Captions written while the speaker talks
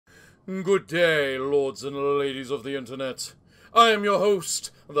Good day, lords and ladies of the internet. I am your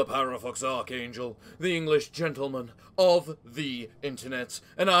host, the Parafox Archangel, the English gentleman of the internet,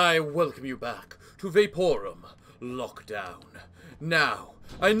 and I welcome you back to Vaporum Lockdown. Now,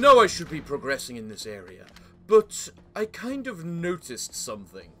 I know I should be progressing in this area, but I kind of noticed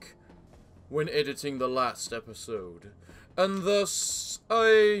something when editing the last episode, and thus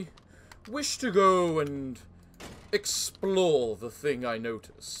I wish to go and explore the thing I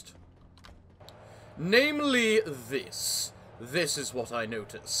noticed. Namely this. This is what I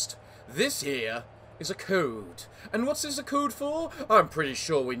noticed. This here is a code. And what's this a code for? I'm pretty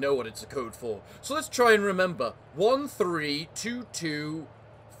sure we know what it's a code for. So let's try and remember.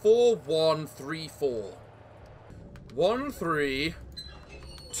 13224134.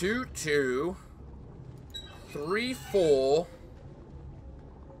 132234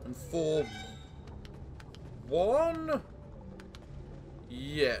 and 41.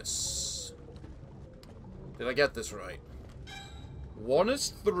 Yes. Did I get this right? 1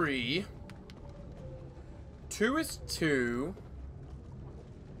 is 3. 2 is 2.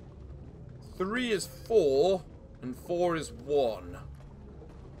 3 is 4. And 4 is 1.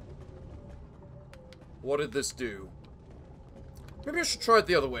 What did this do? Maybe I should try it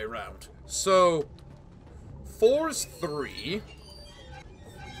the other way around. So, 4 is 3.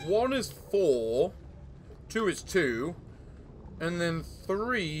 1 is 4. 2 is 2. And then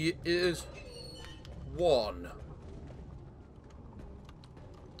 3 is 1.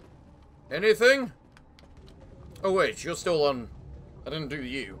 Anything? Oh wait, you're still on. I didn't do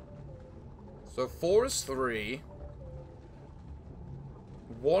you. So 4 is 3.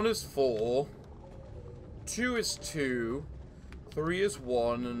 1 is 4. 2 is 2. 3 is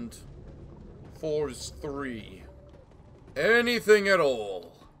 1. And 4 is 3. Anything at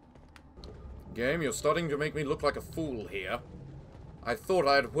all? Game, you're starting to make me look like a fool here. I thought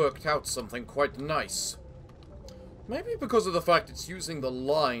I had worked out something quite nice. Maybe because of the fact it's using the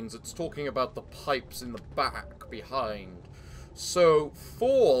lines, it's talking about the pipes in the back, behind. So,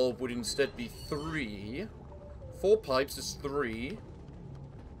 4 would instead be 3. 4 pipes is 3.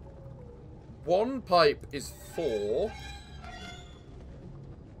 1 pipe is 4.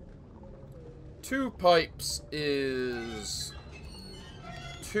 2 pipes is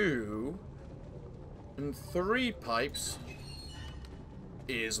 2. And 3 pipes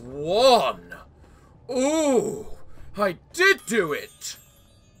is 1. Ooh, I did do it.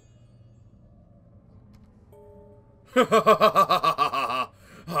 I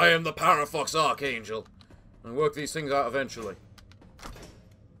am the Parafox Archangel. I'll work these things out eventually.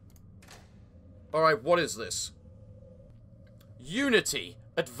 Alright, what is this? Unity.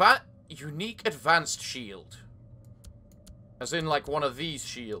 Unique advanced shield. As in, like, one of these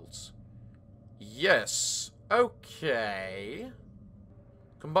shields. Yes. Okay.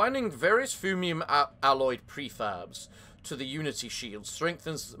 Combining various fumium alloyed prefabs to the Unity shield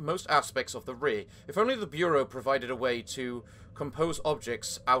strengthens most aspects of the ray. If only the Bureau provided a way to compose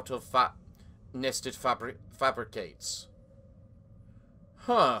objects out of nested fabricates.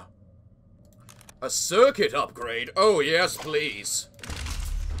 Huh. A circuit upgrade? Oh, yes, please.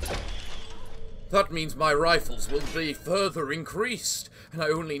 That means my rifles will be further increased, and I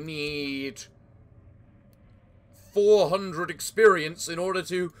only need 400 experience in order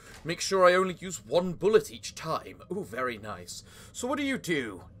to make sure I only use 1 bullet each time. Ooh, very nice. So what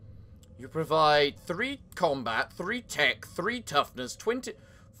do? You provide 3 combat, 3 tech, 3 toughness, 22%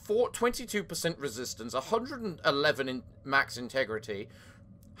 resistance, 111 in max integrity,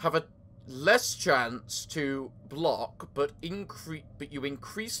 have a less chance to block, but you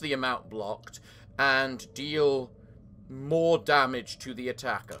increase the amount blocked, and deal more damage to the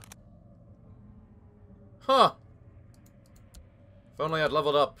attacker. Huh. If only I'd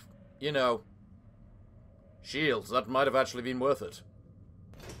leveled up, you know, shields. That might have actually been worth it.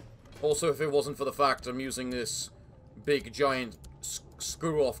 Also, if it wasn't for the fact I'm using this big, giant,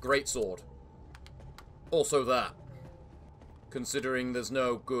 screw-off greatsword. Also that. Considering there's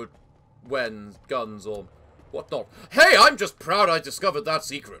no good guns or whatnot. Hey, I'm just proud I discovered that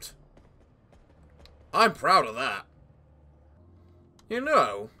secret. I'm proud of that. You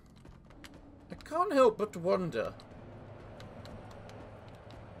know, I can't help but wonder.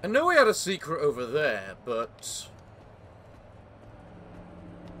 I know we had a secret over there, but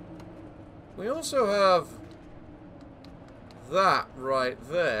we also have that right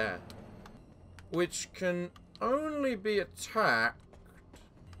there, which can only be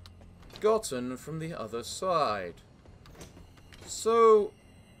gotten from the other side. So,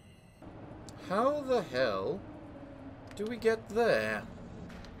 how the hell do we get there?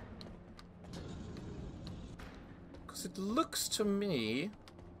 Because it looks to me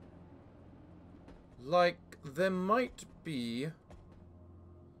like there might be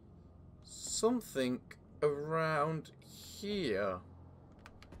something around here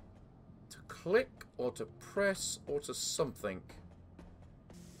to click or to press or to something.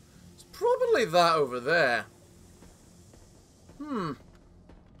 It's probably that over there. And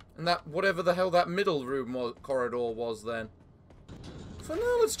that, whatever the hell that middle room corridor was then. For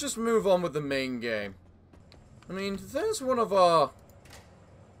now, let's just move on with the main game. I mean, there's one of our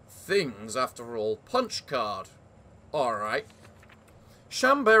things, after all. Punch card. Alright.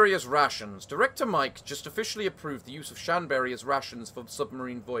 Shanberry as rations. Director Mike just officially approved the use of Shanberry as rations for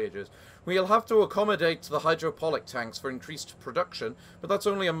submarine voyages. We'll have to accommodate the hydroponic tanks for increased production, but that's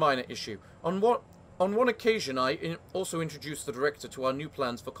only a minor issue. On one occasion, I also introduced the director to our new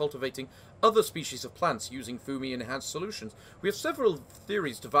plans for cultivating other species of plants using Fumi-enhanced solutions. We have several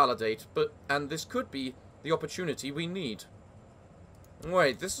theories to validate, and this could be the opportunity we need.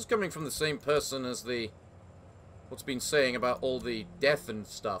 Wait, this is coming from the same person as what's been saying about all the death and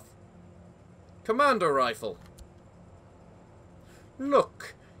stuff. Commander rifle.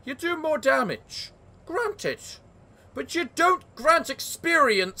 Look, you do more damage. Granted. But you don't grant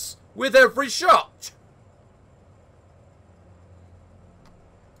experience with every shot!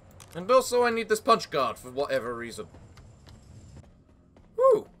 And also I need this punch card for whatever reason.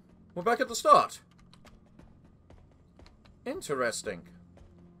 Woo! We're back at the start. Interesting.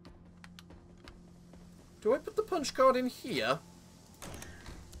 Do I put the punch card in here?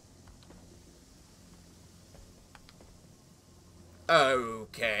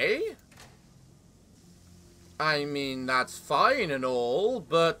 Okay. I mean, that's fine and all,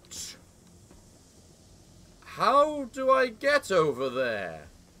 but how do I get over there?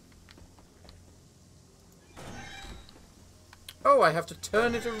 Oh, I have to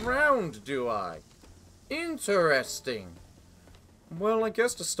turn it around, do I? Interesting. Well, I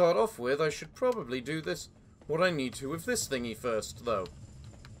guess to start off with, I should probably do what I need to with this thingy first, though.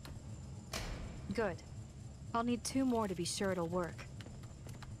 Good. I'll need 2 more to be sure it'll work.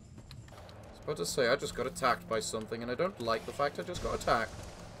 I was about to say, I just got attacked by something, and I don't like the fact I just got attacked.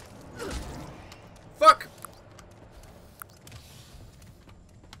 Fuck!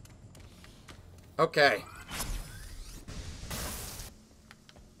 Okay.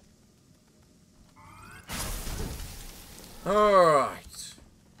 Alright.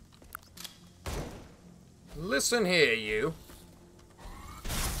 Listen here, you.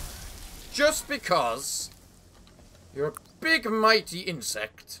 Just because you're a big, mighty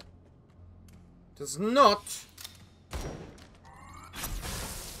insect does not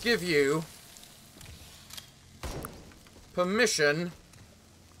give you permission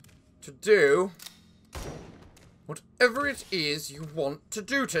to do whatever it is you want to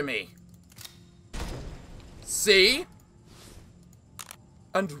do to me. See?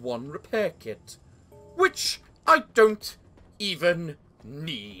 And 1 repair kit, which I don't even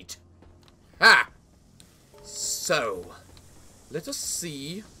need. Ha! So, let us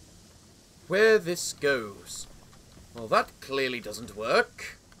see where this goes. Well, that clearly doesn't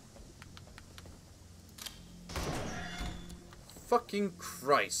work. Fucking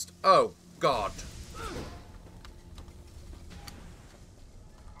Christ. Oh, God.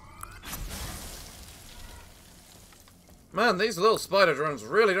 Man, these little spider drones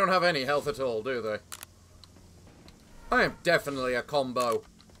really don't have any health at all, do they? I am definitely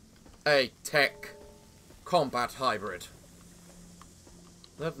a tech combat hybrid.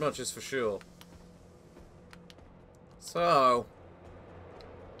 That much is for sure. So,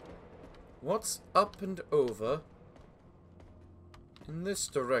 what's up and over in this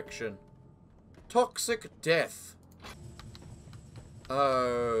direction? Toxic death.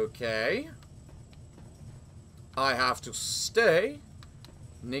 Okay. I have to stay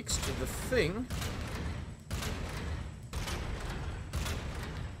next to the thing.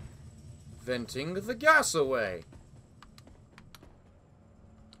 Venting the gas away.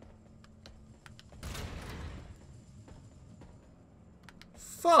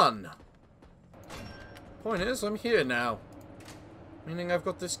 Fun! Point is, I'm here now. Meaning I've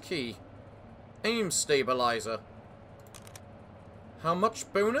got this key. Aim stabilizer. How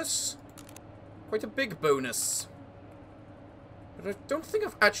much bonus? Quite a big bonus. But I don't think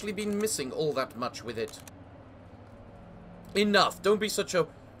I've actually been missing all that much with it. Enough. Don't be such a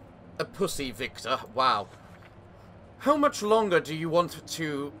pussy, Victor. Wow. How much longer do you want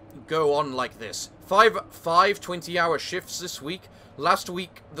to go on like this? Five 20-hour shifts this week? Last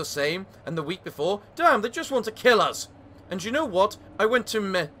week the same? And the week before? Damn, they just want to kill us. And you know what? I went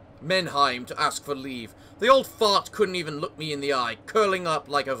to Menheim to ask for leave. The old fart couldn't even look me in the eye, curling up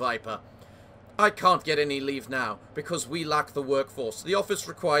like a viper. I can't get any leave now, because we lack the workforce. The office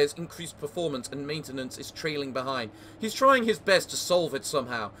requires increased performance and maintenance is trailing behind. He's trying his best to solve it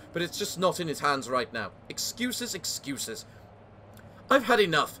somehow, but it's just not in his hands right now. Excuses, excuses. I've had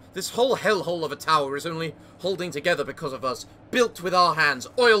enough. This whole hellhole of a tower is only holding together because of us. Built with our hands,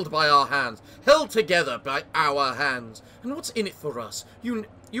 oiled by our hands, held together by our hands. And what's in it for us?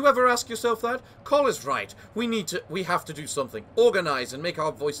 You ever ask yourself that? Cole is right. We have to do something. Organize and make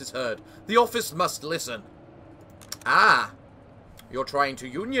our voices heard. The office must listen. Ah, you're trying to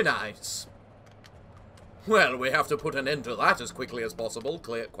unionize. Well, we have to put an end to that as quickly as possible,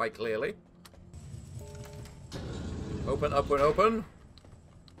 quite clearly. Open, open, open.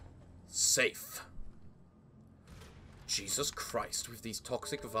 Safe. Jesus Christ, with these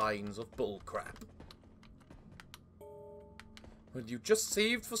toxic vines of bullcrap. Well, you just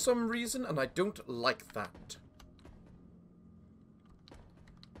saved for some reason, and I don't like that.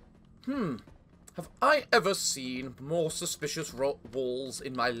 Have I ever seen more suspicious walls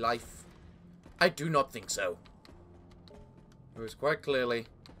in my life? I do not think so. There is quite clearly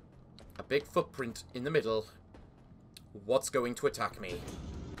a big footprint in the middle. What's going to attack me?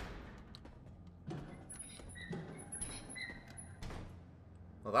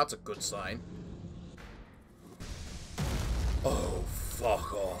 Well, that's a good sign. Oh,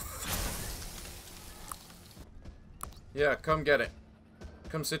 fuck off. Yeah, come get it.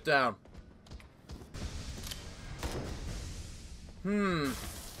 Come sit down. I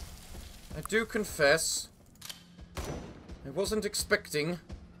do confess, I wasn't expecting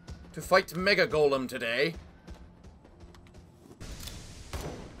to fight Mega Golem today.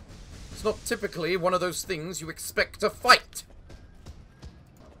 It's not typically one of those things you expect to fight.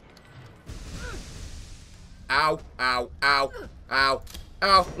 Ow, ow, ow, ow,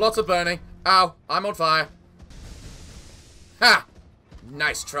 ow, lots of burning. Ow, I'm on fire. Ha!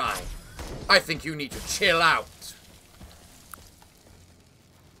 Nice try. I think you need to chill out.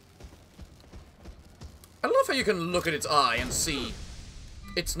 I love how you can look at its eye and see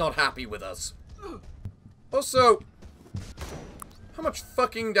it's not happy with us. Also, how much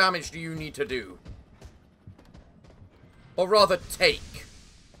fucking damage do you need to do? Or rather, take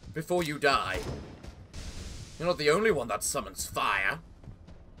before you die. You're not the only one that summons fire.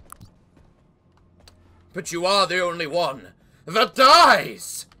 But you are the only one that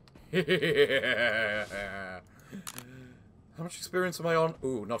dies! How much experience am I on?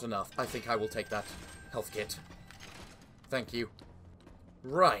 Ooh, not enough. I think I will take that health kit. Thank you.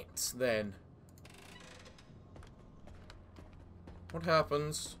 Right, then. What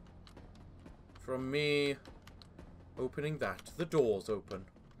happens from me opening that? The door's open.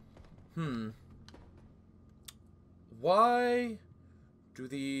 Why do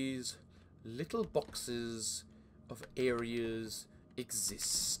these little boxes of areas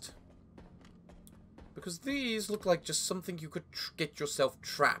exist? Because these look like just something you could get yourself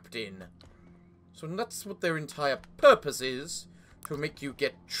trapped in. So that's what their entire purpose is, to make you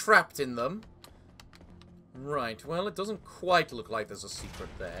get trapped in them. Right, well, it doesn't quite look like there's a secret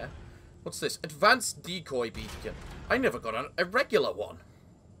there. What's this? Advanced decoy beacon. I never got a regular one.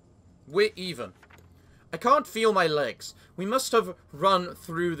 We're even. I can't feel my legs. We must have run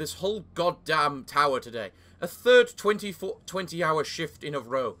through this whole goddamn tower today. A third 20-hour shift in a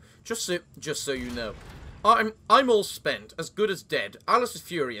row. Just so you know. I'm all spent, as good as dead. Alice is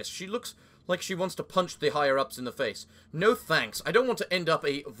furious. She looks like she wants to punch the higher-ups in the face. No thanks. I don't want to end up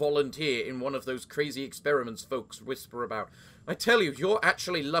a volunteer in one of those crazy experiments folks whisper about. I tell you, you're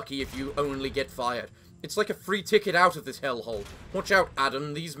actually lucky if you only get fired. It's like a free ticket out of this hellhole. Watch out,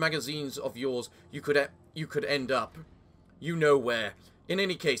 Adam. These magazines of yours, you could end up. You know where. In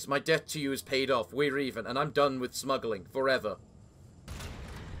any case, my debt to you is paid off. We're even, and I'm done with smuggling. Forever.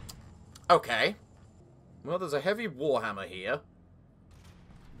 Okay. Well, there's a heavy warhammer here.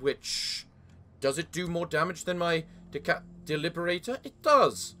 Which... does it do more damage than my deliberator? It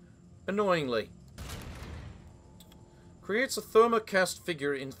does. Annoyingly. Creates a thermocast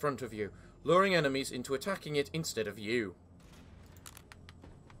figure in front of you, luring enemies into attacking it instead of you.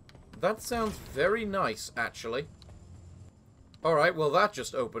 That sounds very nice, actually. Alright, well that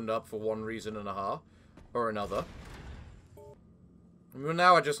just opened up for one reason and a half. Or another. Well,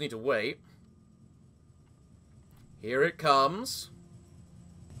 now I just need to wait. Here it comes.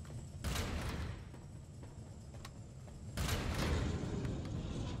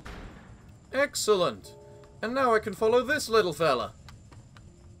 Excellent. And now I can follow this little fella.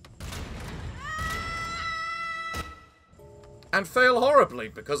 And fail horribly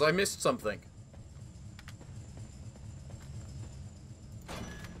because I missed something.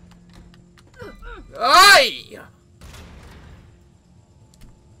 Aye!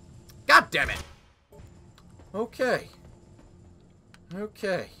 God damn it! Okay.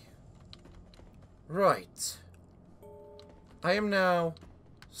 Okay. Right. I am now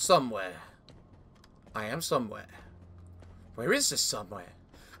somewhere. I am somewhere. Where is this somewhere?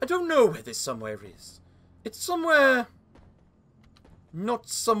 I don't know where this somewhere is. It's somewhere... not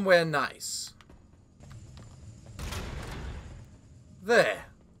somewhere nice. There.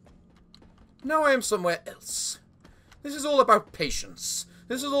 Now I am somewhere else. This is all about patience.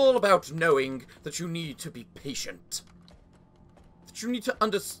 This is all about knowing that you need to be patient. That you need to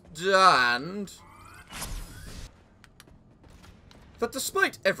understand that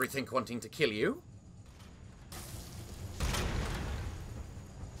despite everything wanting to kill you,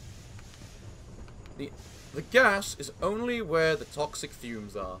 the gas is only where the toxic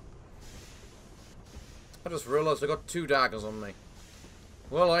fumes are. I just realized I got 2 daggers on me.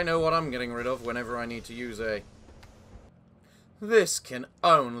 Well, I know what I'm getting rid of whenever I need to use a... This can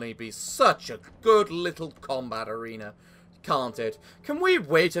only be such a good little combat arena, can't it? Can we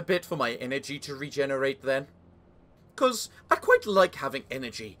wait a bit for my energy to regenerate then? 'Cause I quite like having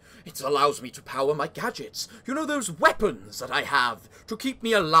energy. It allows me to power my gadgets. You know, those weapons that I have to keep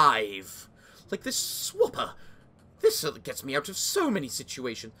me alive. Like this swapper. This gets me out of so many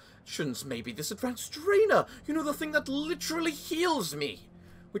situations. Maybe this advanced drainer. You know, the thing that literally heals me.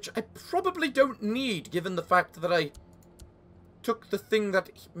 Which I probably don't need, given the fact that I took the thing that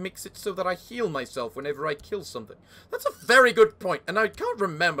makes it so that I heal myself whenever I kill something. That's a very good point, and I can't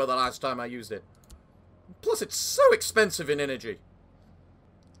remember the last time I used it. Plus, it's so expensive in energy.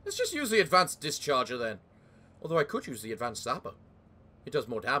 Let's just use the advanced discharger then. Although I could use the advanced zapper. It does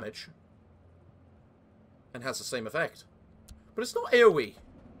more damage. And has the same effect. But it's not AoE.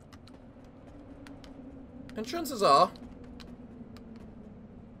 And chances are...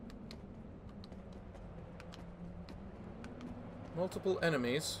 multiple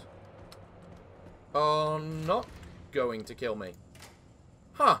enemies are not going to kill me.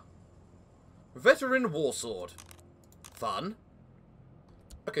 Huh. Veteran Warsword. Fun.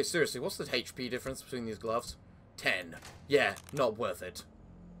 Okay, seriously, what's the HP difference between these gloves? 10. Yeah, not worth it.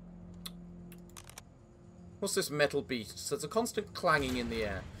 What's this metal beast? There's a constant clanging in the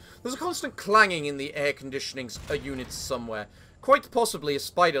air. There's a constant clanging in the air conditioning units somewhere. Quite possibly a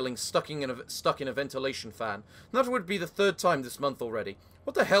spiderling stuck in a ventilation fan. And that would be the 3rd time this month already.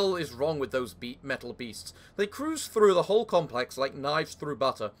 What the hell is wrong with those metal beasts? They cruise through the whole complex like knives through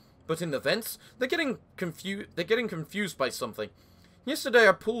butter. But in the vents, they're getting confused by something. Yesterday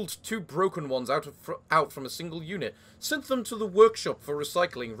I pulled 2 broken ones out from a single unit. Sent them to the workshop for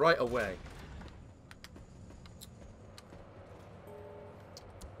recycling right away.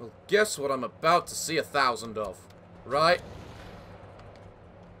 Well, guess what I'm about to see 1,000 of. Right?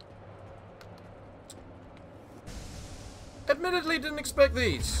 Admittedly, didn't expect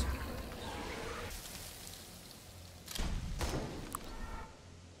these.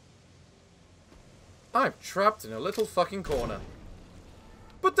 I'm trapped in a little fucking corner.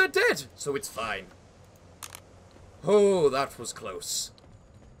 But they're dead, so it's fine. Oh, that was close.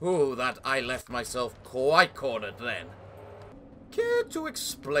 Oh, that I left myself quite cornered then. Care to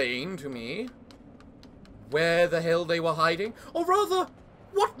explain to me where the hell they were hiding? Or rather,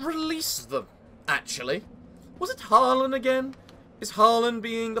 what released them, actually? Was it Harlan again? Is Harlan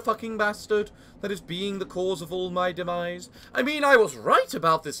being the fucking bastard that is being the cause of all my demise? I mean, I was right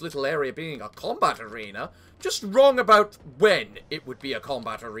about this little area being a combat arena, just wrong about when it would be a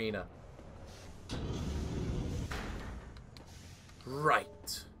combat arena.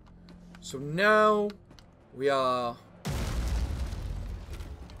 Right. So now we are...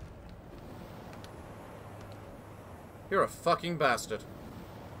 You're a fucking bastard.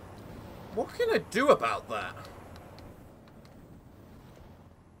 What can I do about that?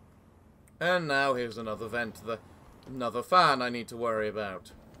 And now here's another vent, another fan I need to worry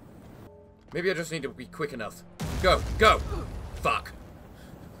about. Maybe I just need to be quick enough. Go, go! Fuck.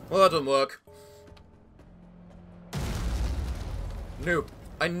 Well, that didn't work. Nope.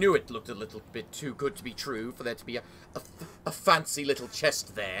 I knew it looked a little bit too good to be true for there to be a fancy little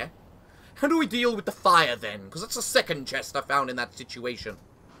chest there. How do we deal with the fire then? Because that's the 2nd chest I found in that situation.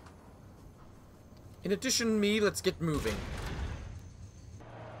 In addition, let's get moving.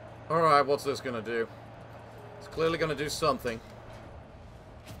 Alright, what's this gonna do? It's clearly gonna do something.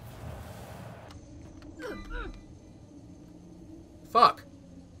 Fuck.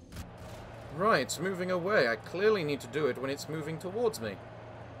 Right, it's moving away. I clearly need to do it when it's moving towards me.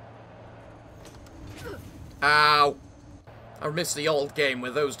 Ow! I missed the old game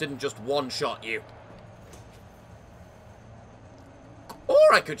where those didn't just one-shot you.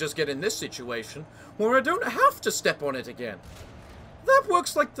 Or I could just get in this situation where I don't have to step on it again. That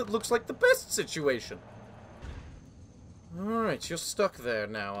looks like the best situation. Alright, you're stuck there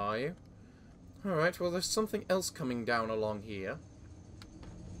now, are you? Alright, well there's something else coming down along here.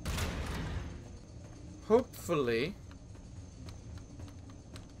 Hopefully...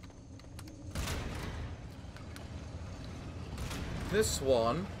 this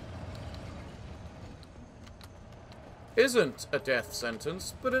one... isn't a death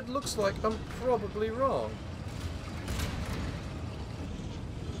sentence, but it looks like I'm probably wrong.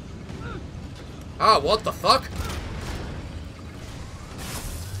 Ah, what the fuck?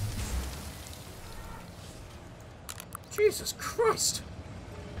 Jesus Christ.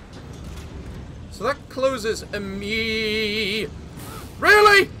 So that closes me.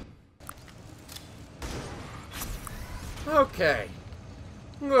 Really? Okay.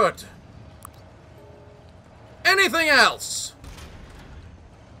 Good. Anything else?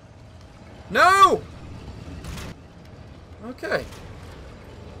 No? Okay.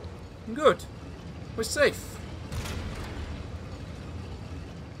 Good. We're safe.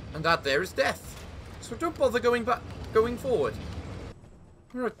 And that there is death. So don't bother going forward.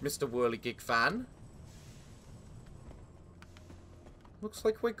 Alright, Mr. Whirligig fan. Looks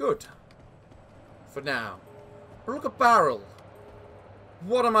like we're good. For now. But look, a barrel.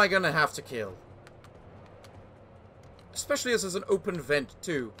 What am I gonna have to kill? Especially as there's an open vent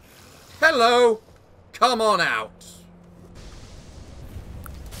too. Hello! Come on out!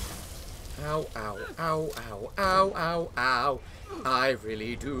 Ow, ow, ow, ow, ow, ow, ow. I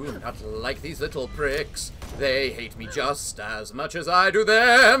really do not like these little pricks. They hate me just as much as I do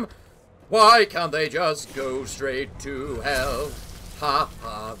them. Why can't they just go straight to hell? Ha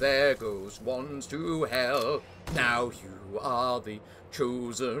ha, there goes one to hell. Now you are the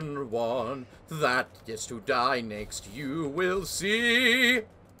chosen one that gets to die next, you will see.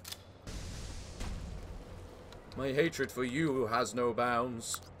 My hatred for you has no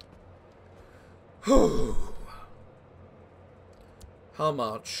bounds. How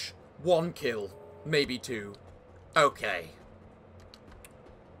much? 1 kill. Maybe 2. Okay.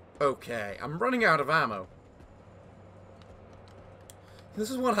 Okay, I'm running out of ammo. This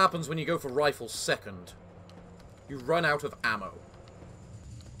is what happens when you go for rifle second. You run out of ammo.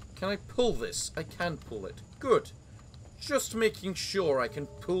 Can I pull this? I can pull it. Good. Just making sure I can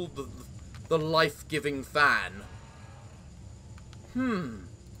pull the life-giving fan.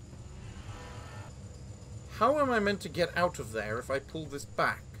 How am I meant to get out of there if I pull this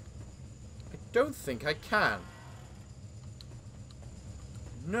back? I don't think I can.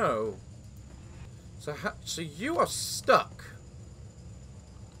 No. So you are stuck.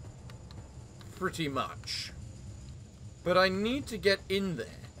 Pretty much. But I need to get in there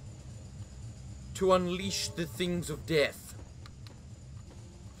to unleash the things of death.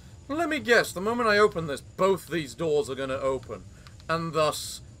 Let me guess, the moment I open this, both these doors are going to open. And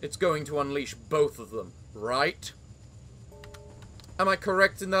thus, it's going to unleash both of them, right? Am I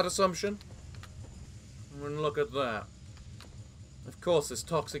correct in that assumption? And look at that. Of course, there's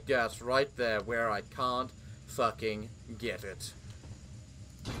toxic gas right there where I can't fucking get it.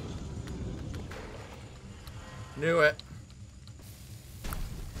 Knew it.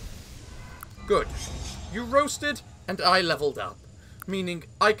 Good. You roasted, and I leveled up. Meaning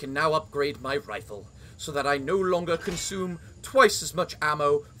I can now upgrade my rifle, so that I no longer consume twice as much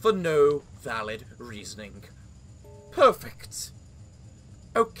ammo for no valid reasoning. Perfect.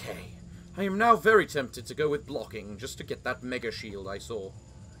 Okay. I am now very tempted to go with blocking, just to get that mega shield I saw.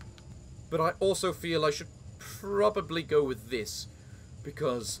 But I also feel I should probably go with this,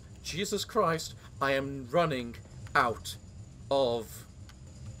 because, Jesus Christ, I am running out of...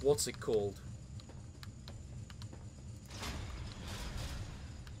 what's it called?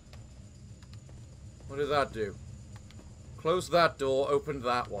 What did that do? Close that door, opened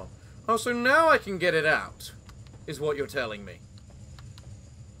that one. Oh, so now I can get it out, is what you're telling me.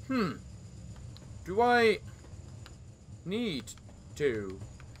 Do I need to?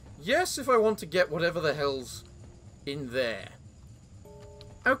 Yes, if I want to get whatever the hell's in there.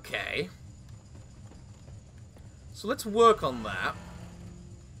 Okay. So let's work on that.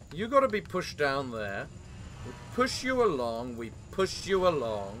 You gotta be pushed down there. We push you along, we push you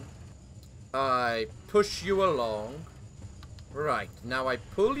along. I push you along. Right, now I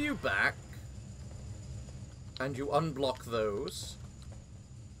pull you back. And you unblock those.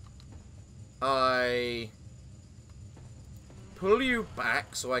 I pull you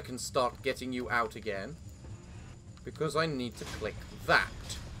back so I can start getting you out again. Because I need to click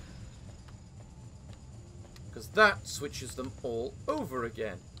that. Because that switches them all over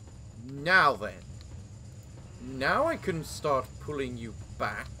again. Now then. Now I can start pulling you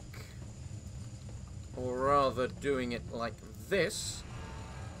back. Or rather doing it like this.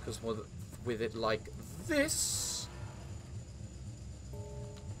 Because with it like this,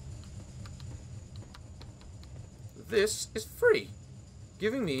 this is free,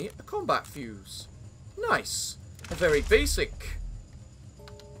 giving me a combat fuse. Nice. A very basic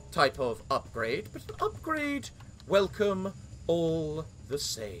type of upgrade, but an upgrade welcome all the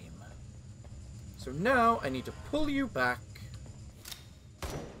same. So now I need to pull you back.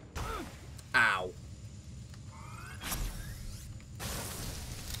 Ow.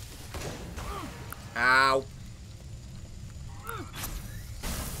 Ow.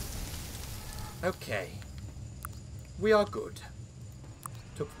 Okay. We are good.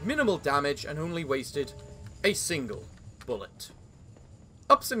 Took minimal damage and only wasted a single bullet.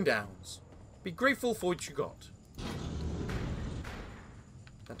 Ups and downs. Be grateful for what you got.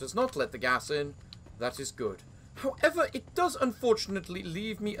 That does not let the gas in. That is good. However, it does unfortunately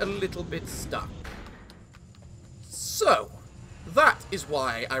leave me a little bit stuck. So, that is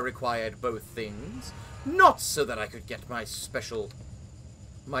why I required both things. Not so that I could get my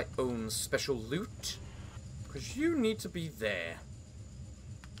own special loot. Because you need to be there.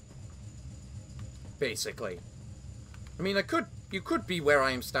 Basically. I mean, you could be where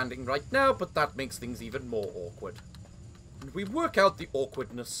I am standing right now, but that makes things even more awkward. And we work out the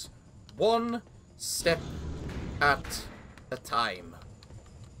awkwardness one step at a time.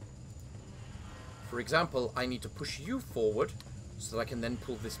 For example, I need to push you forward so that I can then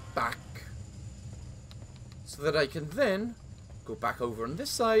pull this back. So that I can then go back over on this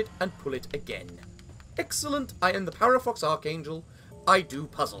side and pull it again. Excellent, I am the Parafox Archangel. I do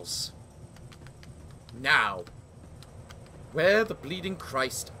puzzles. Now, where the bleeding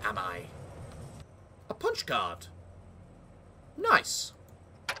Christ am I? A punch card. Nice.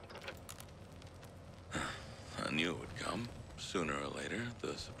 I knew it would come. Sooner or later,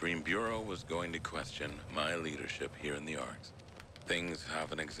 the Supreme Bureau was going to question my leadership here in the Arks. Things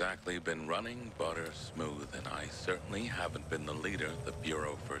haven't exactly been running butter smooth, and I certainly haven't been the leader the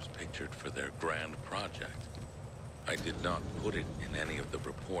Bureau first pictured for their grand project. I did not put it in any of the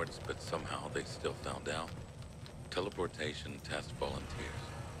reports, but somehow they still found out. Teleportation test volunteers.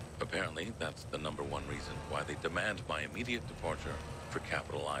 Apparently, that's the #1 reason why they demand my immediate departure for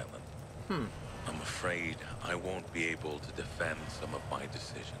Capital Island. I'm afraid I won't be able to defend some of my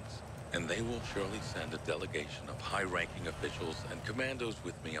decisions, and they will surely send a delegation of high-ranking officials and commandos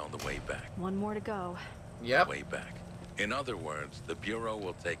with me on the way back. One more to go. Yep. Way back. In other words, the Bureau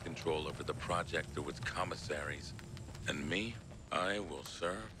will take control over the project through its commissaries, and me, I will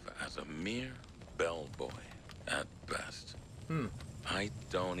serve as a mere bellboy at best. I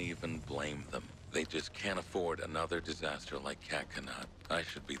don't even blame them. They just can't afford another disaster like Cacanut. I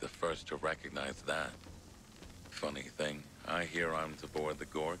should be the first to recognize that. Funny thing, I hear I'm to board the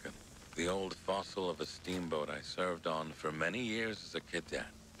Gorgon, the old fossil of a steamboat I served on for many years as a cadet.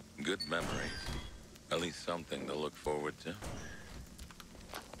 Good memories. At least something to look forward to.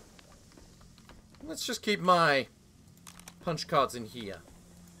 Let's just keep my punch cards in here.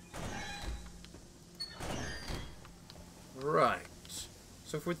 Right.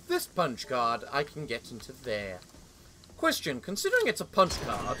 So with this punch card, I can get into there. Question, considering it's a punch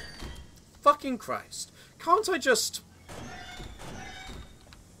card, fucking Christ, can't I just...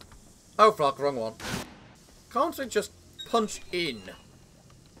 Oh fuck, wrong one. Can't I just punch in?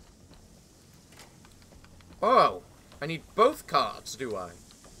 Oh, I need both cards, do I?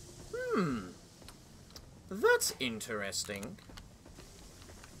 That's interesting.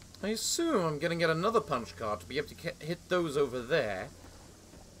 I assume I'm gonna get another punch card to be able to hit those over there.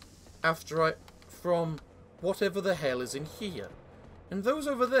 After from whatever the hell is in here. And those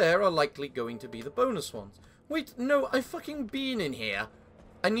over there are likely going to be the bonus ones. Wait, no, I've fucking been in here.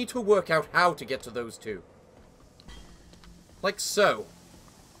 I need to work out how to get to those two. Like so.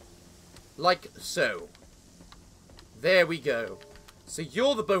 Like so. There we go. So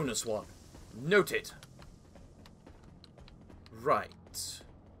you're the bonus one. Noted. Right.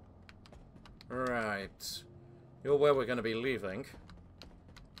 Right. You're where we're going to be leaving.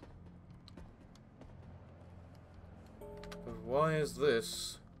 But why is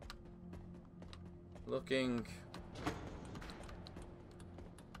this looking...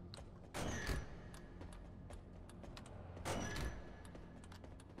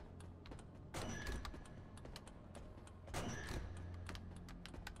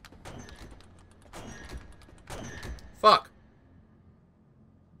 Fuck.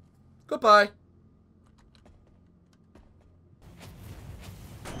 Goodbye.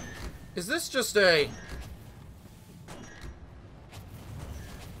 Is this just a...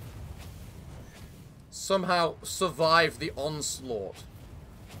 somehow survive the onslaught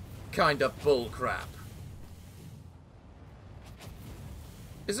kind of bullcrap?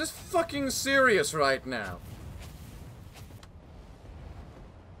 Is this fucking serious right now?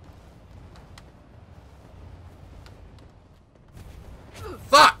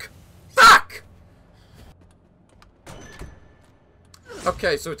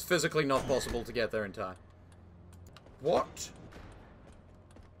 Okay, so it's physically not possible to get there in time. What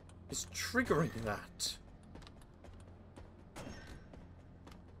is triggering that?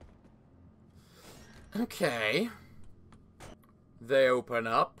 Okay. They open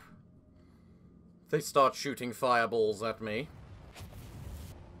up. They start shooting fireballs at me.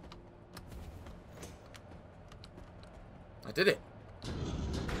 I did it.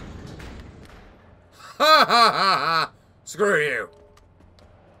 Ha ha ha ha! Screw you!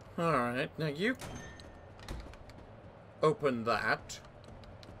 Alright, now you open that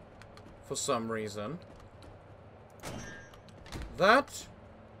for some reason. That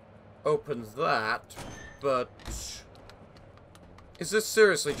opens that, but is this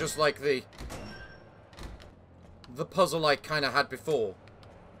seriously just like the puzzle I kind of had before,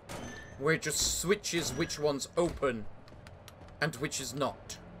 where it just switches which one's open and which is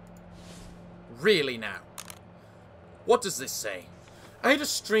not? Really now? What does this say? I had a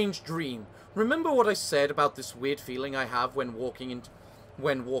strange dream. Remember what I said about this weird feeling I have when walking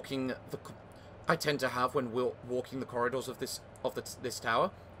I tend to have when walking the corridors of this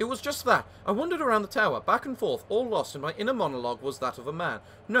tower? It was just that. I wandered around the tower, back and forth, all lost, and my inner monologue was that of a man.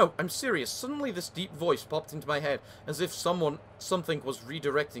 No, I'm serious. Suddenly this deep voice popped into my head, as if something was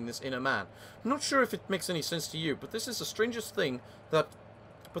redirecting this inner man. I'm not sure if it makes any sense to you, but this is the strangest thing that...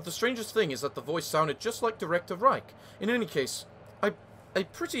 But the strangest thing is that the voice sounded just like Director Reich. In any case, a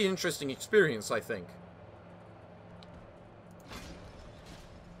pretty interesting experience, I think.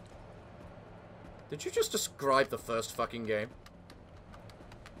 Did you just describe the first fucking game?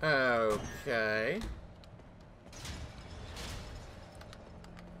 Okay.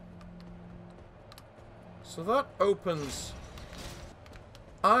 So that opens...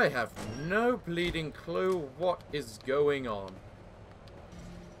 I have no bleeding clue what is going on.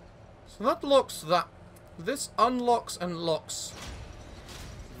 So that locks that... This unlocks and locks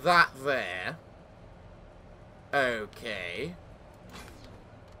that there. Okay.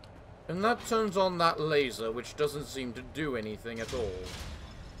 And that turns on that laser, which doesn't seem to do anything at all.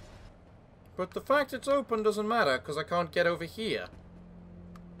 But the fact it's open doesn't matter, because I can't get over here.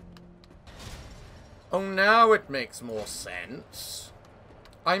 Oh, now it makes more sense.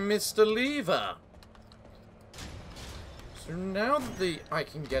 I missed a lever. So now that I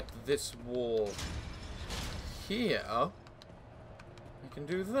can get this wall here, I can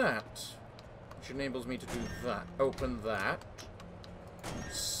do that. Which enables me to do that. Open that.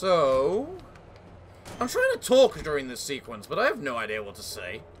 So... I'm trying to talk during this sequence, but I have no idea what to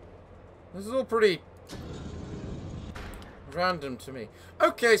say. This is all pretty random to me.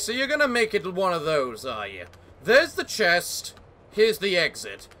 Okay, so you're gonna make it one of those, are you? There's the chest. Here's the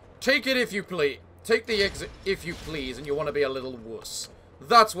exit. Take it if you please. Take the exit if you please, and you want to be a little wuss.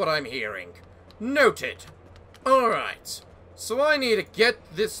 That's what I'm hearing. Noted. Alright. So I need to get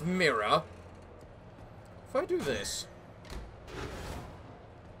this mirror. If I do this,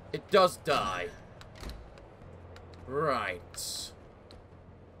 it does die. Right.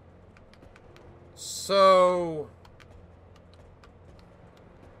 So...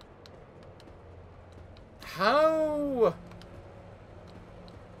 how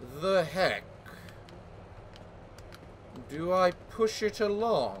the heck do I push it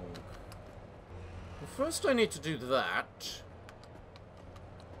along? Well, first I need to do that.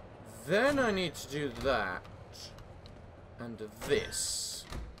 Then I need to do that. And this.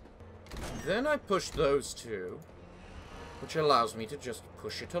 Then I push those two, which allows me to just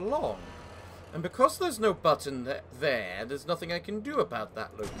push it along. And because there's no button there's nothing I can do about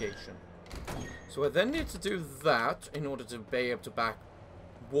that location. So I then need to do that in order to be able to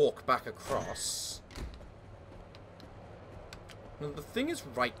walk back across. And the thing is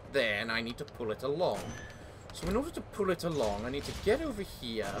right there, and I need to pull it along. So in order to pull it along, I need to get over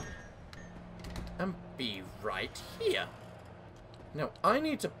here and be right here. Now, I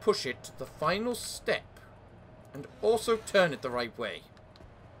need to push it to the final step and also turn it the right way.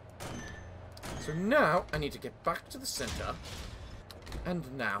 So now I need to get back to the center,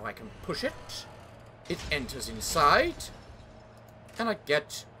 and now I can push it. It enters inside, and I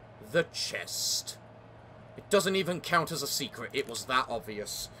get the chest. It doesn't even count as a secret. It was that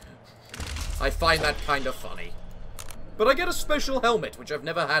obvious. I find that kind of funny. But I get a special helmet, which I've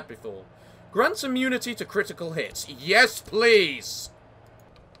never had before. Grants immunity to critical hits. Yes, please!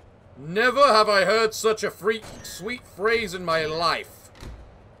 Never have I heard such a sweet phrase in my life.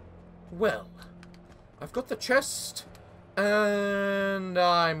 Well, I've got the chest, and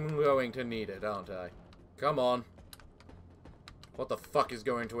I'm going to need it, aren't I? Come on. What the fuck is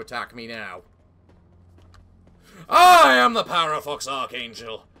going to attack me now? I am the Parafox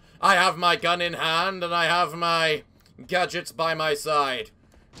Archangel. I have my gun in hand, and I have my gadgets by my side.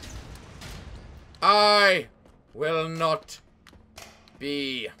 I will not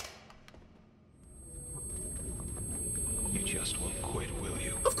be. You just won't quit, will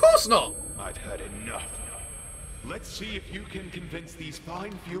you? Of course not! I've had enough. Let's see if you can convince these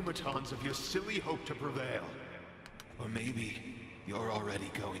fine fumatons of your silly hope to prevail. Or maybe you're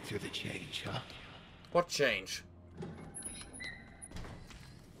already going through the change, huh? What change?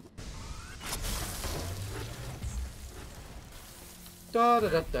 Da da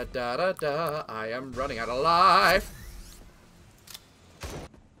da da da da da. I am running out of life.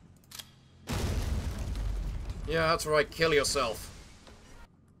 Yeah, that's right. Kill yourself.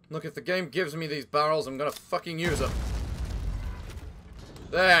 Look, if the game gives me these barrels, I'm gonna fucking use them.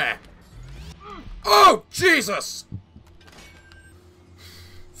 There. Oh, Jesus!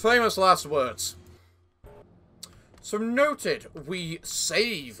 Famous last words. So noted, we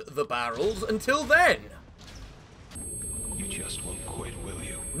save the barrels until then. You just won't quit, will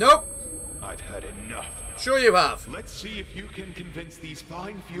you? Nope. I've had enough. Sure you have. Let's see if you can convince these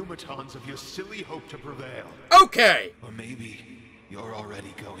fine fumatons of your silly hope to prevail. Okay. Or maybe you're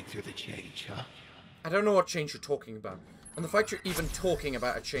already going through the change, huh? I don't know what change you're talking about. And the fact you're even talking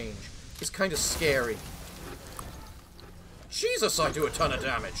about a change is kind of scary. Jesus, I do a ton of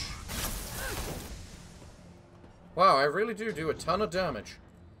damage. Wow, I really do a ton of damage.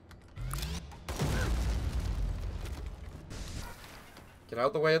 Get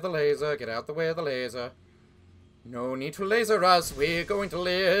out the way of the laser, get out the way of the laser. No need to laser us, we're going to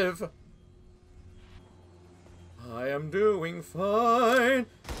live. I am doing fine.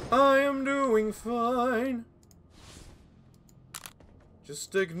 I am doing fine.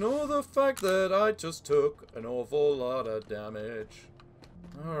 Just ignore the fact that I just took an awful lot of damage.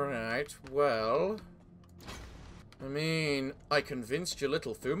 Alright, well... I mean, I convinced your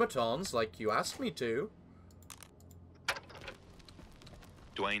little fumatons like you asked me to.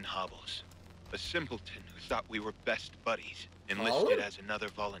 Dwayne Hobbles, a simpleton who thought we were best buddies, enlisted as another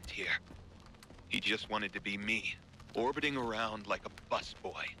volunteer. He just wanted to be me, orbiting around like a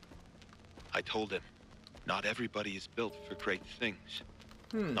busboy. I told him, not everybody is built for great things.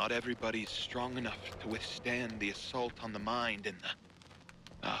 Not everybody is strong enough to withstand the assault on the mind in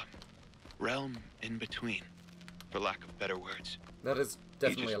the realm in between, for lack of better words. That is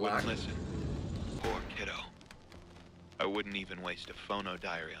definitely a lack. He just wouldn't listen. Poor kiddo. I wouldn't even waste a phono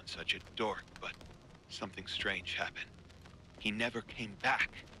diary on such a dork, but something strange happened. He never came back.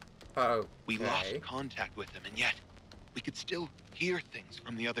 Okay. We lost contact with him, and yet we could still hear things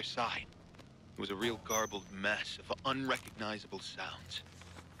from the other side. It was a real garbled mess of unrecognizable sounds.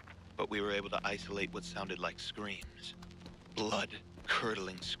 But we were able to isolate what sounded like screams.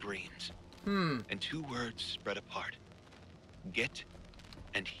 Blood-curdling screams. And two words spread apart. Get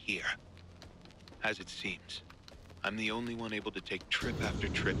and hear. As it seems, I'm the only one able to take trip after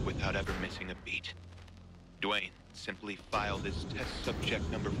trip without ever missing a beat. Dwayne simply filed as test subject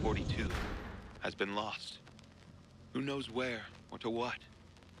number 42. Has been lost. Who knows where or to what?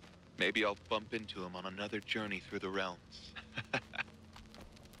 Maybe I'll bump into him on another journey through the realms.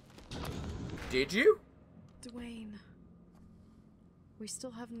 Did you? Dwayne. We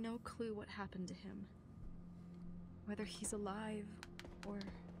still have no clue what happened to him. Whether he's alive, or...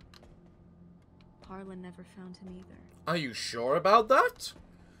 Harlan never found him either. Are you sure about that?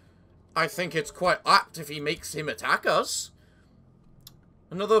 I think it's quite apt if he makes him attack us.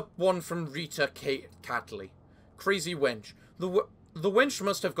 Another one from Rita Catley. Crazy wench. The wench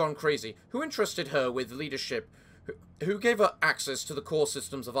must have gone crazy. Who entrusted her with leadership? Who gave her access to the core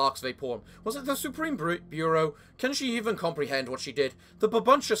systems of Arx Vaporum? Was it the Supreme Bureau? Can she even comprehend what she did? The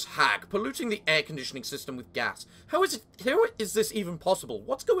babuncious hag, polluting the air conditioning system with gas. How is this even possible?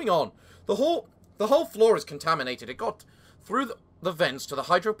 What's going on? The whole floor is contaminated. It got through the vents to the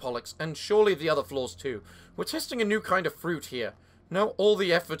hydroponics, and surely the other floors too. We're testing a new kind of fruit here. Now all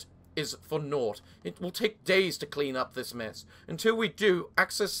the effort is for naught. It will take days to clean up this mess. Until we do,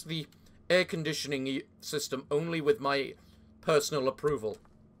 access the air conditioning system only with my personal approval.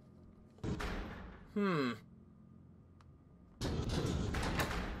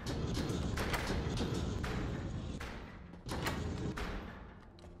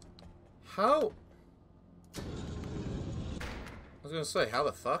 How? I was gonna say, how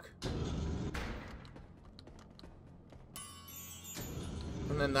the fuck?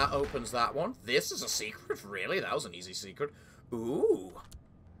 And then that opens that one. This is a secret? Really? That was an easy secret. Ooh.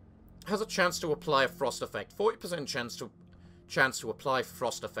 Has a chance to apply a frost effect. 40% chance to apply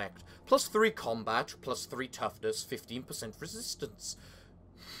frost effect. Plus 3 combat, plus 3 toughness, 15% resistance.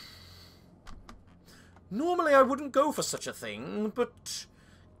 Normally I wouldn't go for such a thing, but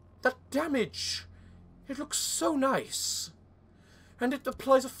that damage It looks so nice. And it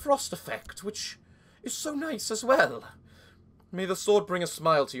applies a frost effect, which is so nice as well. May the sword bring a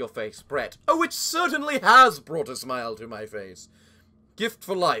smile to your face, Brett. Oh, it certainly has brought a smile to my face. Gift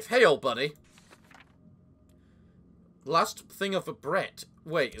for life. Hey, old buddy. Last thing of a Brett.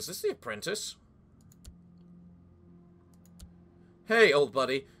 Wait, is this the apprentice? Hey, old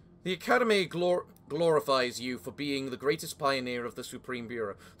buddy. The Academy glorifies you for being the greatest pioneer of the Supreme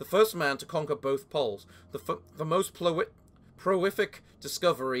Bureau. The first man to conquer both poles. The most prolific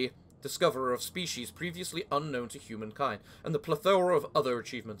discoverer of species previously unknown to humankind, and the plethora of other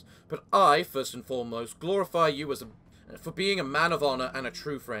achievements. But I, first and foremost, glorify you for being a man of honor and a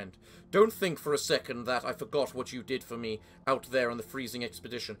true friend. Don't think for a second that I forgot what you did for me out there on the freezing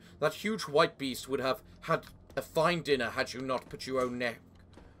expedition. That huge white beast would have had a fine dinner had you not put your own neck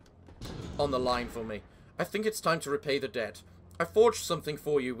on the line for me. I think it's time to repay the debt. I forged something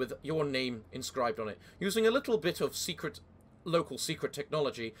for you with your name inscribed on it, using a little bit of local secret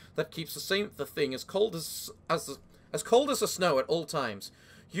technology that keeps the thing as cold as the snow at all times.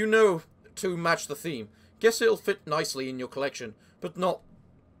 You know, to match the theme. Guess it'll fit nicely in your collection, but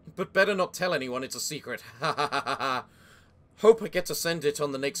better not tell anyone it's a secret. Ha ha ha ha ha. Hope I get to send it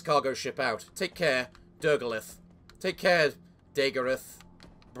on the next cargo ship out. Take care, Durgalith. Take care, Dagareth.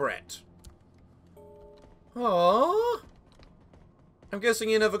 Brett. Aww. I'm guessing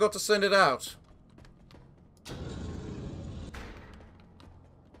you never got to send it out.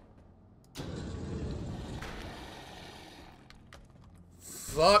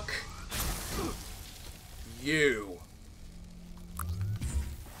 Fuck you.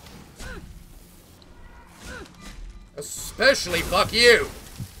 Especially fuck you.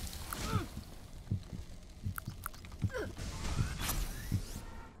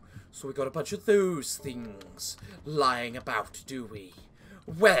 So we got a bunch of those things lying about, do we?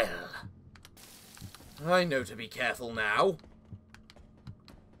 Well, I know to be careful now.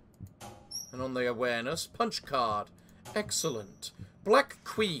 And on the awareness, punch card. Excellent. Black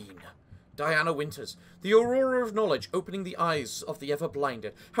Queen. Diana Winters. The aurora of knowledge opening the eyes of the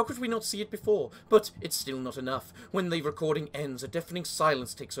ever-blinded. How could we not see it before? But it's still not enough. When the recording ends, a deafening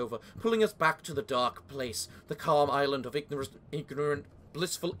silence takes over, pulling us back to the dark place. The calm island of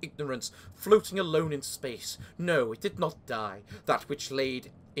blissful ignorance, floating alone in space. No, it did not die. That which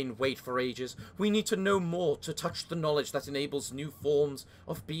laid in wait for ages. We need to know more to touch the knowledge that enables new forms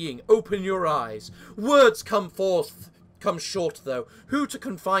of being. Open your eyes. Words come short, though. Who to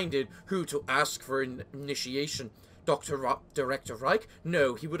confide in? Who to ask for initiation? Director Reich?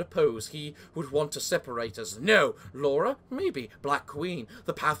 No, he would oppose. He would want to separate us. No. Laura? Maybe. Black Queen.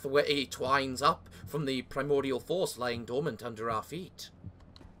 The pathway twines up from the primordial force lying dormant under our feet.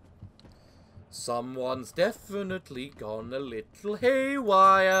 Someone's definitely gone a little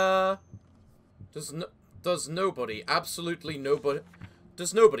haywire. Does nobody, absolutely nobody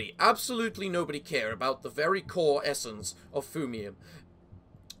care about the very core essence of fumium?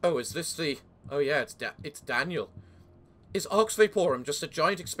 Oh, is this the... Oh yeah, it's Daniel. Is Arx Vaporum just a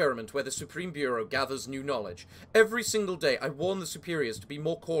giant experiment where the Supreme Bureau gathers new knowledge? Every single day I warn the superiors to be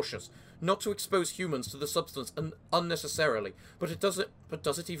more cautious, not to expose humans to the substance unnecessarily. But does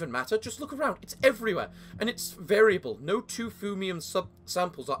it even matter? Just look around. It's everywhere. And it's variable. No two fumium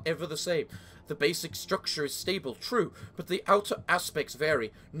samples are ever the same. The basic structure is stable, true, but the outer aspects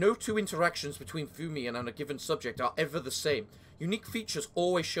vary. No two interactions between fumium and a given subject are ever the same. Unique features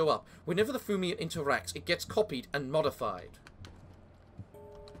always show up. Whenever the fumium interacts, it gets copied and modified.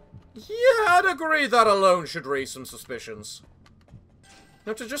 Yeah, I'd agree that alone should raise some suspicions.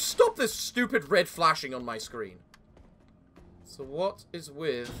 Now to just stop this stupid red flashing on my screen. So what is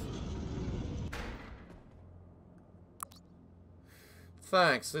with...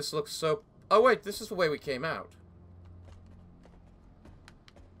 Thanks, this looks so... Oh wait, this is the way we came out.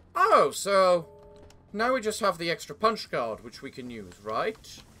 Oh, so... Now we just have the extra punch card, which we can use,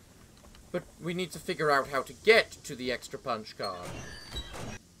 right? But we need to figure out how to get to the extra punch card.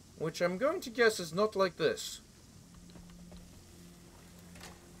 Which I'm going to guess is not like this.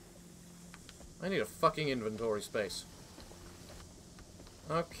 I need a fucking inventory space.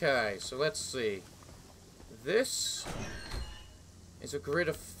 Okay, so let's see. This is a grid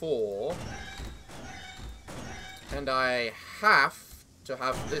of 4. And I have to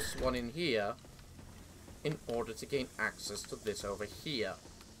have this one in here in order to gain access to this over here.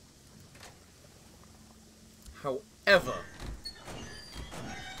 However,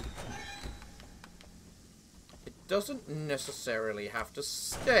 it doesn't necessarily have to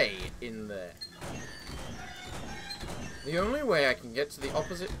stay in there. The only way I can get to the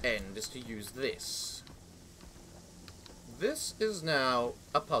opposite end is to use this. This is now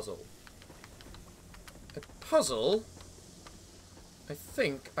a puzzle. a puzzle I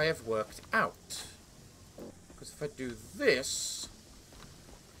think I have worked out. Because if I do this,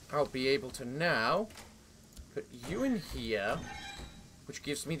 I'll be able to now put you in here, which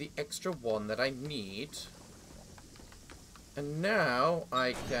gives me the extra one that I need. And now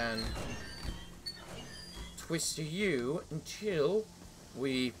I can twist you until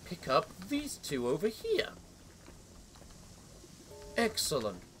we pick up these two over here.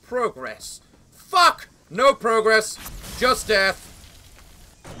 Excellent. Progress. Fuck! No progress. Just death.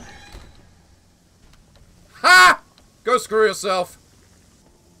 Ha! Go screw yourself.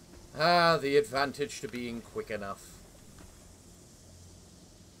 Ah, the advantage to being quick enough.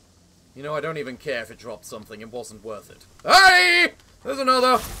 You know, I don't even care if it dropped something. It wasn't worth it. Hey! There's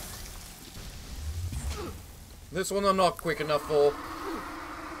another. This one I'm not quick enough for.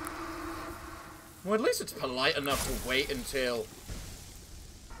 Well, at least it's polite enough to wait until...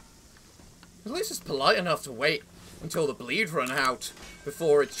 At least it's polite enough to wait until the bleed run out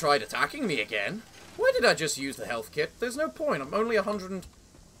before it tried attacking me again. Why did I just use the health kit? There's no point. I'm only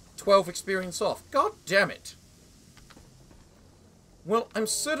 112 experience off. God damn it. Well, I'm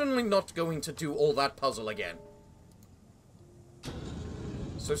certainly not going to do all that puzzle again.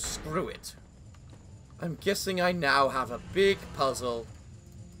 So screw it. I'm guessing I now have a big puzzle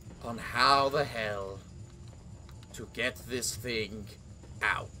on how the hell to get this thing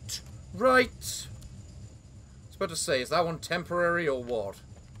out. Right. I was about to say, is that one temporary or what?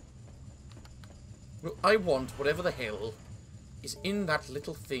 Well, I want whatever the hell is in that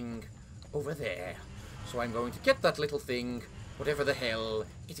little thing over there. So I'm going to get that little thing, whatever the hell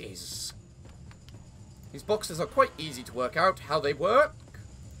it is. These boxes are quite easy to work out how they work.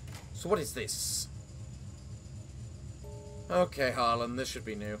 So what is this? Okay, Harlan, this should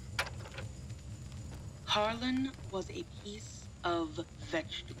be new. Harlan was a piece of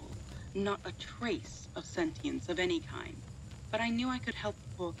vegetable, not a trace of sentience of any kind. But I knew I could help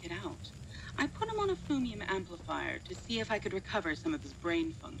work it out. I put him on a fumium amplifier to see if I could recover some of his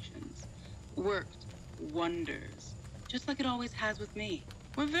brain functions. Worked wonders, just like it always has with me.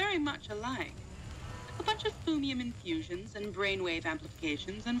 We're very much alike. A bunch of fumium infusions and brainwave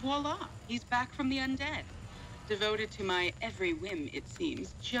amplifications, and voila, he's back from the undead. Devoted to my every whim, it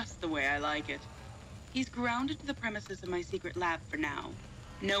seems, just the way I like it. He's grounded to the premises of my secret lab for now.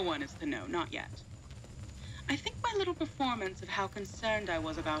 No one is to know, not yet. I think my little performance of how concerned I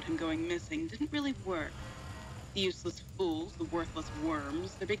was about him going missing didn't really work. The useless fools, the worthless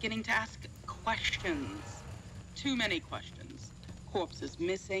worms, they're beginning to ask questions. Too many questions. Corpses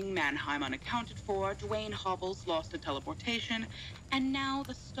missing, Mannheim unaccounted for, Dwayne Hobbles lost to teleportation, and now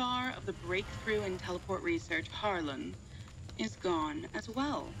the star of the breakthrough in teleport research, Harlan, is gone as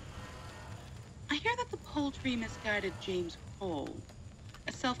well. I hear that the paltry, misguided James Cole,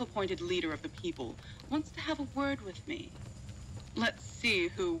 a self-appointed leader of the people, wants to have a word with me. Let's see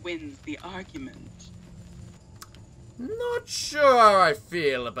who wins the argument. Not sure how I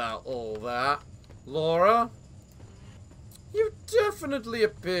feel about all that, Laura. You definitely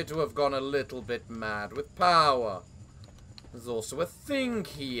appear to have gone a little bit mad with power. There's also a thing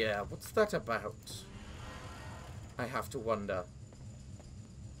here. What's that about? I have to wonder.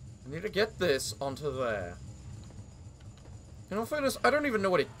 I need to get this onto there. In all fairness, I don't even know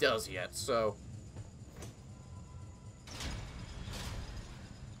what it does yet, so...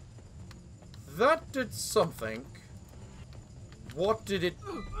 That did something. What did it...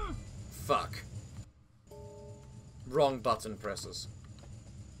 Fuck. Wrong button presses.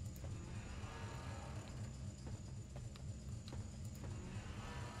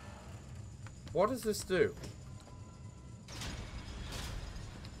 What does this do?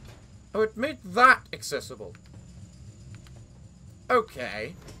 Oh, it made that accessible.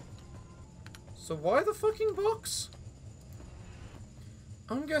 Okay. So why the fucking box?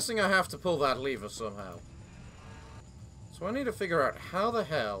 I'm guessing I have to pull that lever somehow. So I need to figure out how the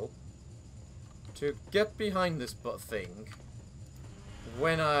hell to get behind this thing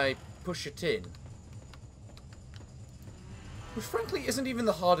when I push it in. Which frankly isn't even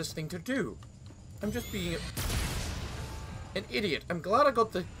the hardest thing to do. I'm just being an idiot. I'm glad I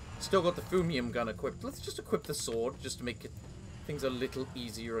got still got the fumium gun equipped. Let's just equip the sword just to make things a little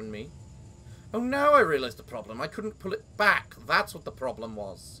easier on me. Oh, now I realize the problem. I couldn't pull it back. That's what the problem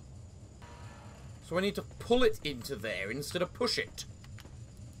was. So I need to pull it into there instead of push it.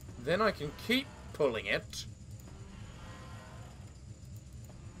 Then I can keep pulling it.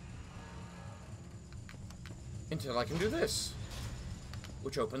 Until I can do this.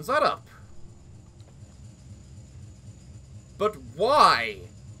 Which opens that up. But why?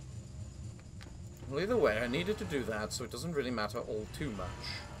 Well, either way, I needed to do that, so it doesn't really matter all too much.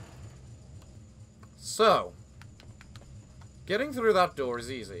 So, getting through that door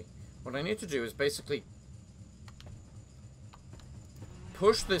is easy. What I need to do is basically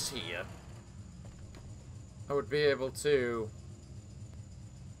push this here. I would be able to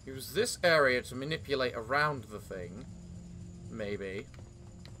use this area to manipulate around the thing. Maybe.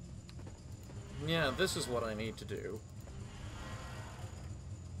 Yeah, this is what I need to do.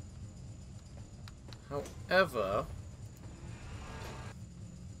 However,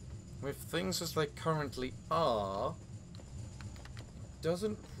 with things as they currently are, it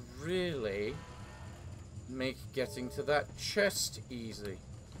doesn't really make getting to that chest easy.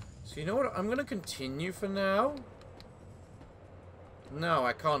 So you know what? I'm going to continue for now. No,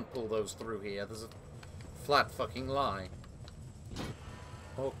 I can't pull those through here. There's a flat fucking lie.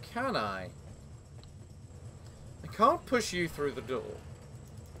 Or can I? I can't push you through the door.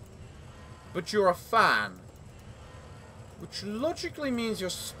 But you're a fan. Which logically means you're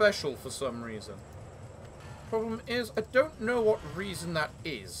special for some reason. Problem is, I don't know what reason that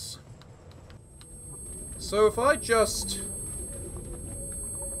is. So if I just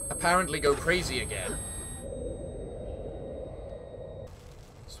apparently go crazy again.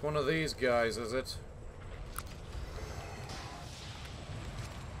 It's one of these guys, is it?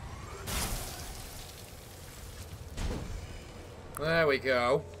 There we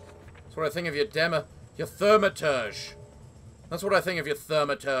go. That's what I think of your your thaumaturge. That's what I think of your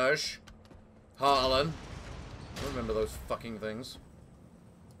thaumaturge. Harlan. I remember those fucking things.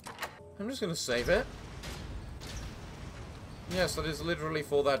 I'm just gonna save it. Yes, that is literally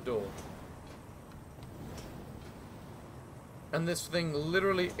for that door. And this thing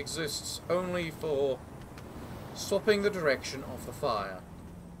literally exists only for swapping the direction of the fire.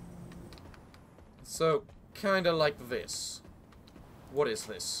 So, kinda like this. What is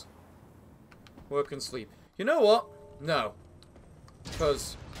this? Work and sleep. You know what? No.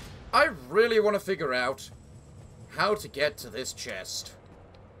 Because I really want to figure out how to get to this chest.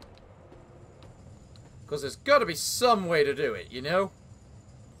 Because there's got to be some way to do it, you know?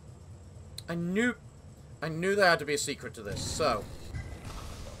 I knew there had to be a secret to this, so.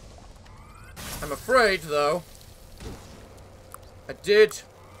 I'm afraid, though, I did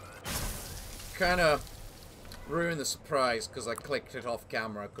kind of ruin the surprise because I clicked it off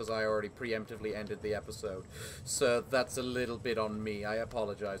camera because I already preemptively ended the episode. So that's a little bit on me. I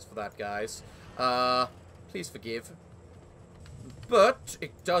apologize for that, guys. Please forgive. But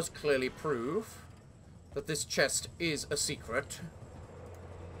it does clearly prove that this chest is a secret.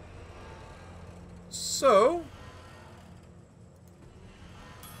 So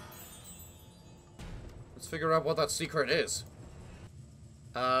let's figure out what that secret is.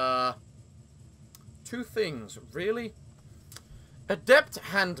 Two things, really. Adept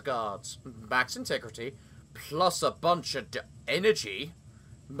handguards, max integrity, plus a bunch of energy.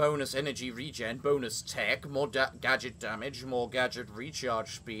 Bonus energy regen, bonus tech, more gadget damage, more gadget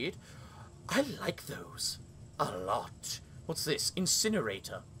recharge speed. I like those a lot. What's this?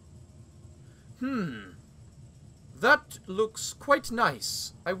 Incinerator. That looks quite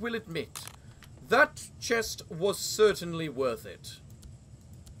nice, I will admit. That chest was certainly worth it.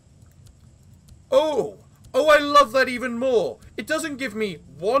 Oh, I love that even more. It doesn't give me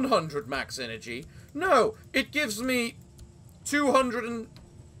 100 max energy. No, it gives me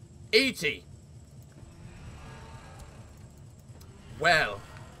 280.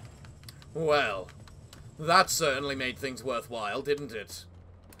 Well, that certainly made things worthwhile, didn't it?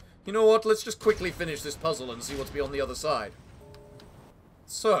 You know what, let's just quickly finish this puzzle and see what's beyond the other side.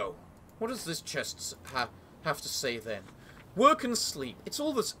 So, what does this chest have to say then? Work and sleep. It's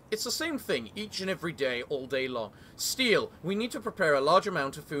the same thing each and every day, all day long. Steel. We need to prepare a large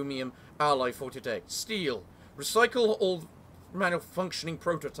amount of fumium alloy for today. Steel. Recycle all malfunctioning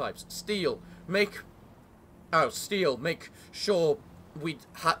prototypes. Steel. Make sure we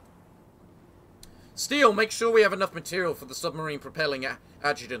Steel. Make sure we have enough material for the submarine propelling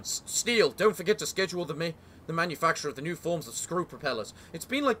adjutants. Steel. Don't forget to schedule the manufacture of the new forms of screw propellers. It's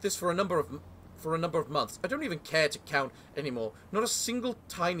been like this for a number of months. I don't even care to count anymore. Not a single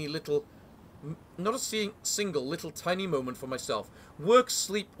little tiny moment for myself. Work,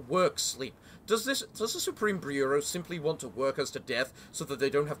 sleep, work, sleep. Does the Supreme Bureau simply want to work us to death so that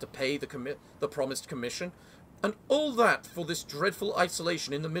they don't have to pay the promised commission? And all that for this dreadful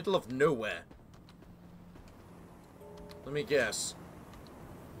isolation in the middle of nowhere. Let me guess.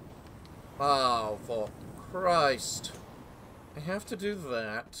 Oh, for Christ. I have to do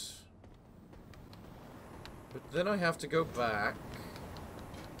that. But then I have to go back.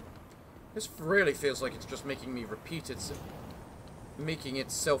 This really feels like it's just making me repeat it. Making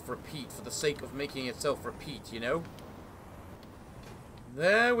itself repeat for the sake of making itself repeat, you know?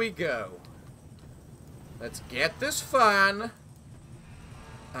 There we go. Let's get this fan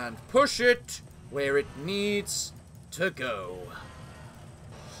and push it where it needs to go.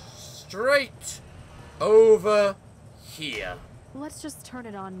 Straight over here. Let's just turn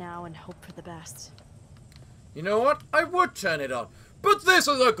it on now and hope for the best. You know what? I would turn it on. But this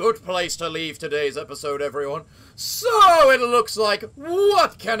is a good place to leave today's episode, everyone. So it looks like,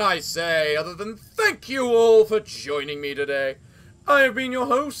 what can I say other than thank you all for joining me today. I have been your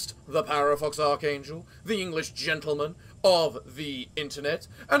host, the Parafox Archangel, the English gentleman of the internet,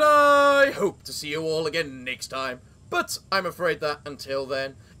 and I hope to see you all again next time. But I'm afraid that until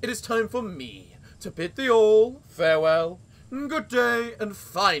then, it is time for me to bid thee all farewell, good day, and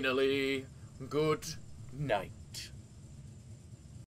finally, good night.